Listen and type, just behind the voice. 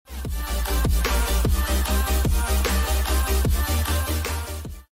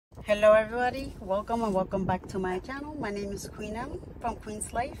Hello everybody, welcome and welcome back to my channel. My name is Queen M from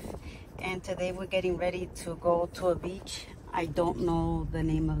Queen's Life, and today we're getting ready to go to a beach. I don't know the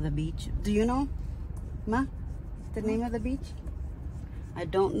name of the beach. Do you know, Ma, the name of the beach? I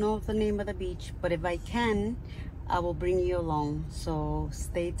don't know the name of the beach, but if I can, I will bring you along. So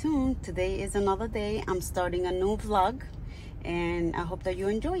stay tuned. Today is another day. I'm starting a new vlog and I hope that you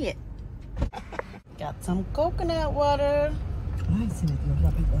enjoy it. Got some coconut water. Ay, se metió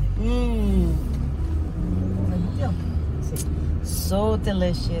rápido. So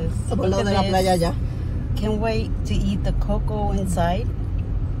delicious. Por lado de la playa ya. Can't wait to eat the cocoa inside.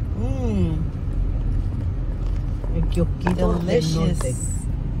 El kiosquito del norte.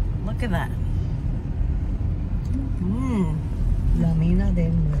 Look at that. La mina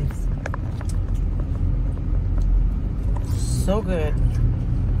del maíz. So good.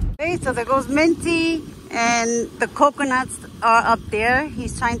 Okay, so there goes Minty, and the coconuts are up there.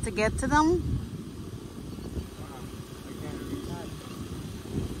 He's trying to get to them.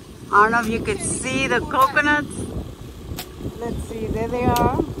 I don't know if you could see the coconuts. Let's see, there they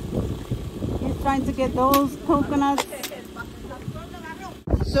are. He's trying to get those coconuts.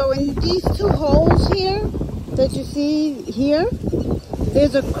 So in these two holes here that you see here,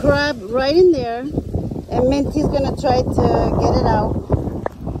 there's a crab right in there, and Minty's gonna try to get it out.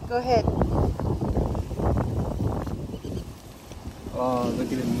 Go ahead. Oh, look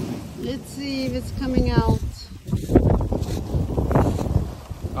at it moving. Let's see if it's coming out.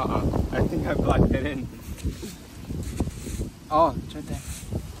 I think I blocked it in. Oh, it's right there.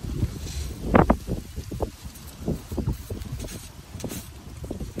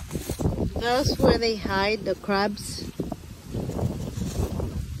 That's where they hide the crabs.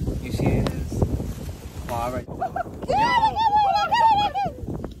 You see it is far right.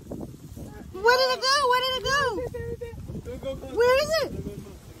 Where did it go? Where did it go? Where is it?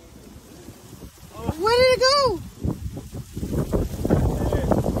 Where did it go?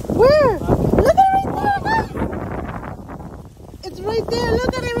 Where? Look at it right there, guys. It's right there.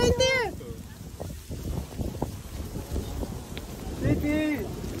 Look at it right there. Titi!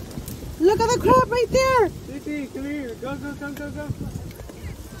 Look at the crab right there. Titi, come here. Go.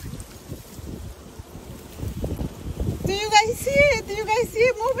 Do you guys see it? Do you guys see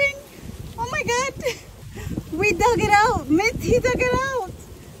it moving? Oh my God. We dug it out. Minty dug it out.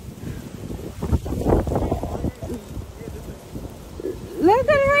 Look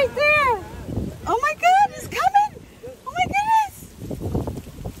at it right there. Oh my God, it's coming. Oh my goodness.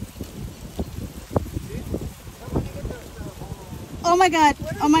 Oh my God.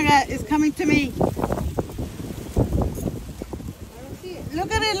 Oh my God, it's coming to me.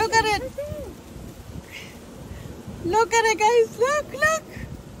 Look at it, look at it. Look at it, guys. Look.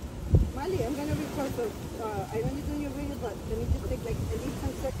 Mali, I'm gonna record those. I know you're doing your video, but let me just take like at least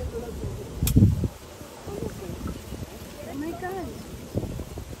 10 seconds to look at it. Oh my God.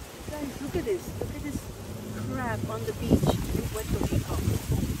 Guys, look at this. Look at this crab on the beach in Puerto Rico.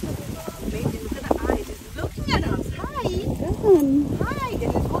 Amazing. Look at the eyes. It's looking at us. Hi. Hi. And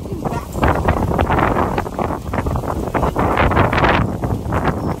it's looking back.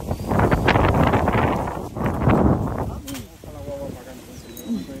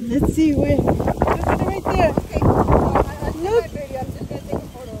 Let's see where. Look at it right there.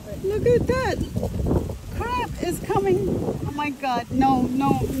 Look at that. Crab is coming. Oh my God. No.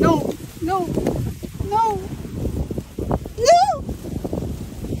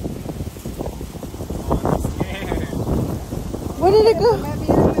 Where did it go?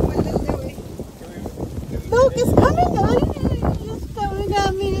 Look, it's coming. It's coming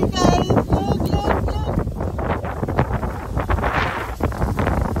at me, guys. Look.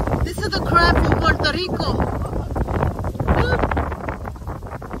 This is the crab from Puerto Rico. Look.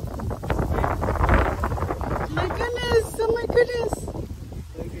 Oh my goodness.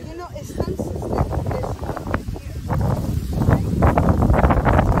 You know, it's sunset.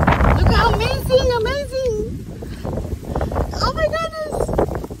 Look how amazing. Oh my goodness.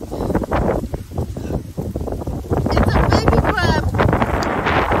 It's a baby crab.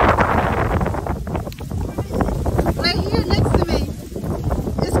 Right here next to me.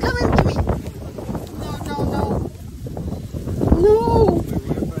 It's coming to me. No.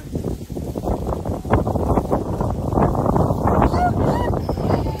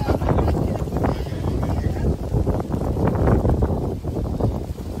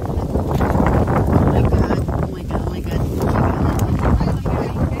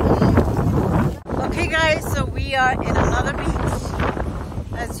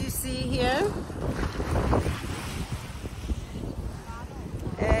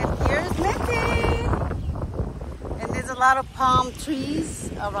 lot of palm trees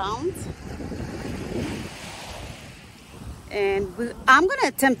around. And I'm gonna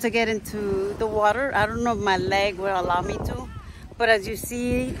attempt to get into the water. I don't know if my leg will allow me to, but as you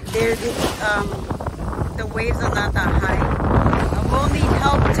see, there's the waves are not that high. I will need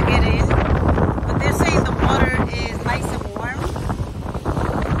help to get in, but they're saying the water is nice and warm.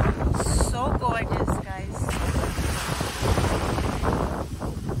 So gorgeous, guys.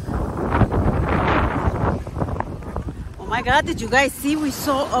 Oh my God, did you guys see? We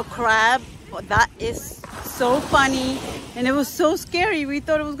saw a crab. Oh, that is so funny. And it was so scary. We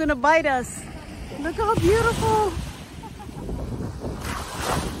thought it was gonna bite us. Look how beautiful.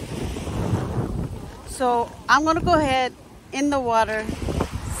 So I'm gonna go ahead in the water,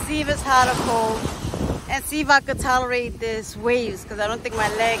 see if it's hot or cold, and see if I could tolerate this waves, because I don't think my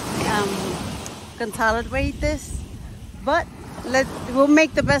leg can tolerate this. But we'll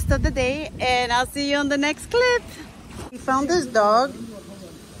make the best of the day, and I'll see you on the next clip. We found this dog.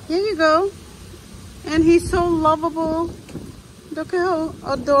 Here you go. And he's so lovable. Look at how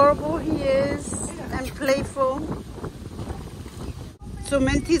adorable he is and playful. So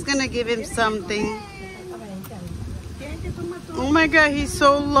Minty's gonna give him something. Oh my God, he's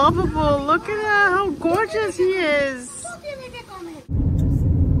so lovable. Look at that, how gorgeous he is.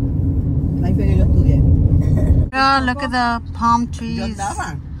 Oh, look at the palm trees.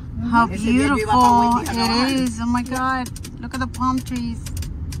 How beautiful it is. Oh my God, look at the palm trees.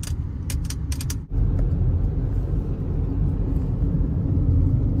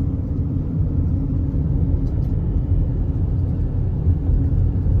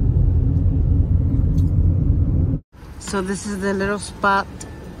 So this is the little spot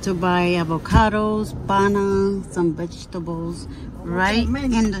to buy avocados, bananas, some vegetables, right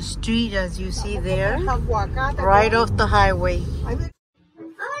in the street, as you see there, right off the highway. Hola,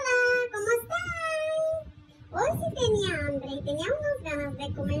 ¿cómo están? Hoy sí tenía hambre y tenía unas ganas de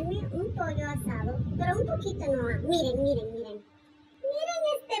comerme un pollo asado, pero un poquito nomás. Miren, miren, miren. Miren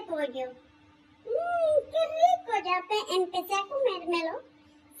este pollo. ¡Qué rico! Ya empecé a comérmelo.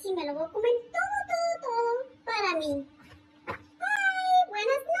 Sí, me lo voy a comer todo para mí.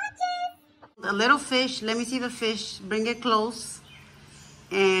 Buenas noches. A little fish, let me see the fish, bring it close.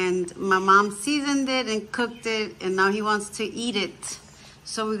 And my mom seasoned it and cooked it, and now he wants to eat it.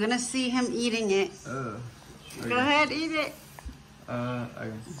 So we're gonna see him eating it. Okay. Go ahead, eat it.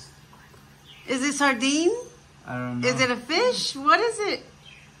 Okay. Is it sardine? I don't know. Is it a fish? What is it?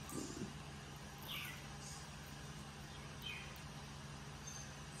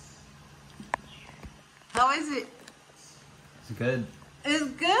 How is it? It's good.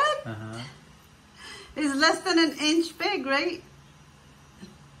 It's good? Uh-huh. It's less than an inch big, right?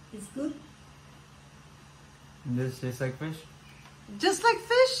 It's good. This tastes like fish? Just like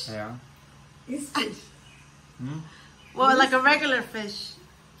fish? Yeah. It's fish. Hmm? Well, like a regular fish.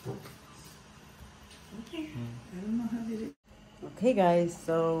 Okay. I don't know how it is. Okay guys,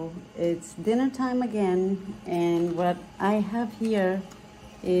 so it's dinner time again, and what I have here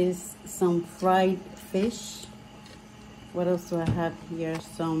is some fried fish. What else do I have here?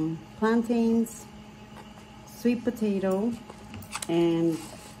 Some plantains, sweet potato, and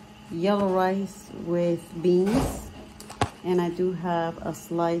yellow rice with beans. And I do have a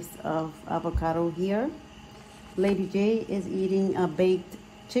slice of avocado here. Lady J is eating a baked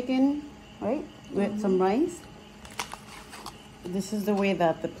chicken, right? With some rice. This is the way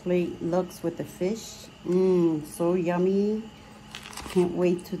that the plate looks with the fish. So yummy. Can't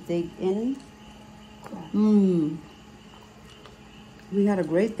wait to dig in. We had a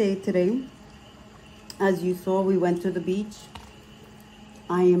great day today. As you saw, we went to the beach.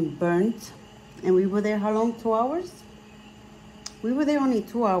 I am burnt. And we were there how long? 2 hours? We were there only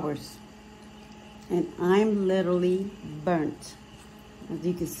 2 hours. And I'm literally burnt. As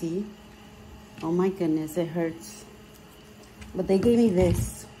you can see. Oh my goodness, it hurts. But they gave me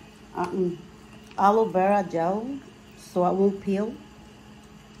this aloe vera gel so I won't peel.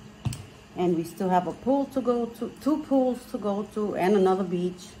 And we still have a pool to go to, 2 pools to go to, and another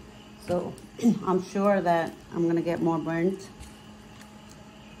beach. So I'm sure that I'm gonna get more burnt.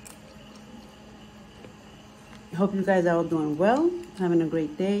 I hope you guys are all doing well, having a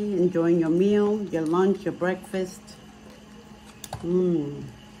great day, enjoying your meal, your lunch, your breakfast. The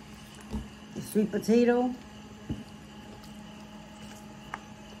sweet potato.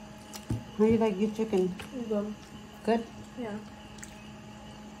 How do you like your chicken? Good. Good? Yeah.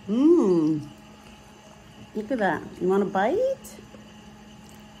 Look at that. You want a bite?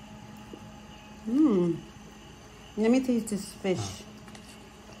 Let me taste this fish.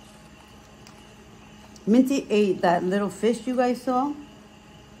 Minty ate that little fish you guys saw,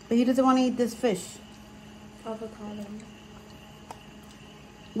 but he doesn't want to eat this fish. Avocado.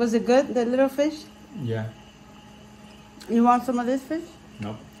 Was it good, the little fish? Yeah. You want some of this fish?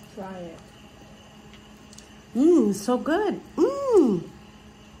 Nope. Try it. Mmm, so good. Mmm.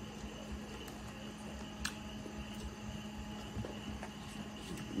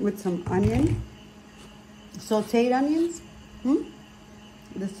 With some onion. Sauteed onions. Hmm?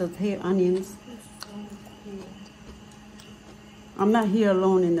 The sauteed onions. I'm not here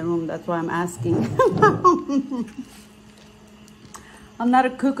alone in the room, that's why I'm asking. I'm not a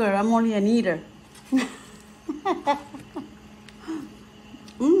cooker, I'm only an eater.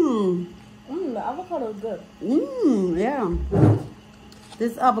 Mmm. The avocado is good. Mmm, yeah.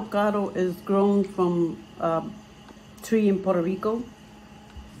 This avocado is grown from a tree in Puerto Rico.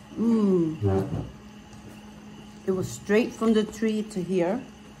 Mmm. It was straight from the tree to here.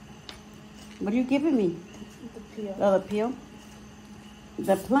 What are you giving me? The peel. Oh, the peel?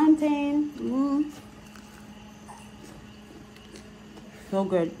 The plantain. Mmm. So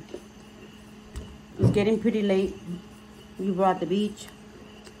good. It's getting pretty late. We were at the beach.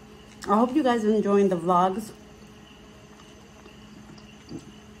 I hope you guys are enjoying the vlogs.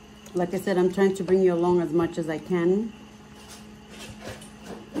 Like I said, I'm trying to bring you along as much as I can.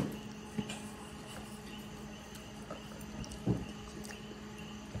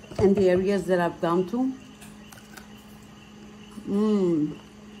 And the areas that I've gone to. Mmm.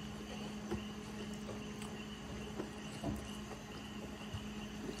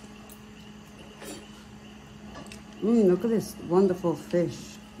 Mmm, look at this wonderful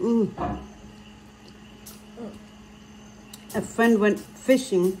fish. Mmm. A friend went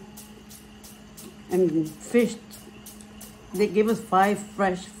fishing and fished. They gave us 5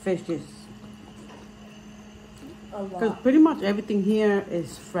 fresh fishes. A Because lot. pretty much everything here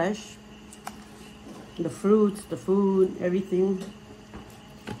is fresh. The fruits, the food, everything.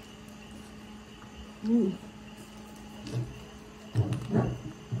 Mm.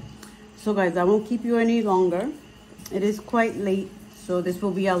 So guys, I won't keep you any longer. It is quite late, so this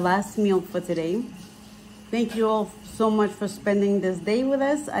will be our last meal for today. Thank you all so much for spending this day with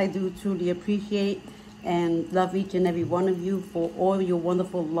us. I do truly appreciate and love each and every one of you for all your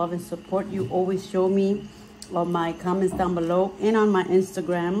wonderful love and support you always show me on my comments down below and on my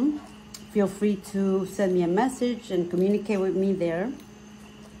Instagram. Feel free to send me a message and communicate with me there.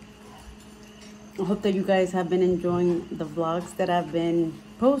 I hope that you guys have been enjoying the vlogs that I've been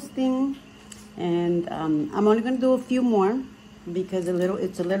posting. And I'm only going to do a few more because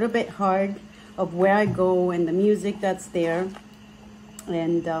it's a little bit hard of where I go and the music that's there.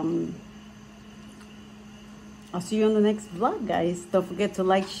 And I'll see you on the next vlog, guys. Don't forget to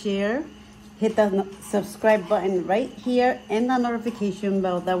like, share, hit that subscribe button right here and the notification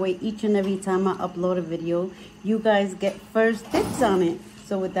bell. That way each and every time I upload a video, you guys get first dibs on it.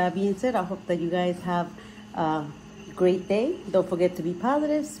 So with that being said, I hope that you guys have a great day. Don't forget to be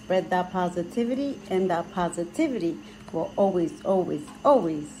positive, spread that positivity, and that positivity will always, always,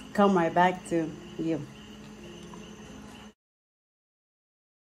 always come right back to you.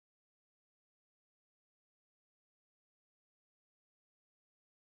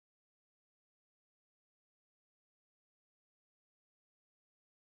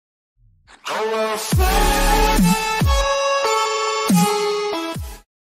 I will fly.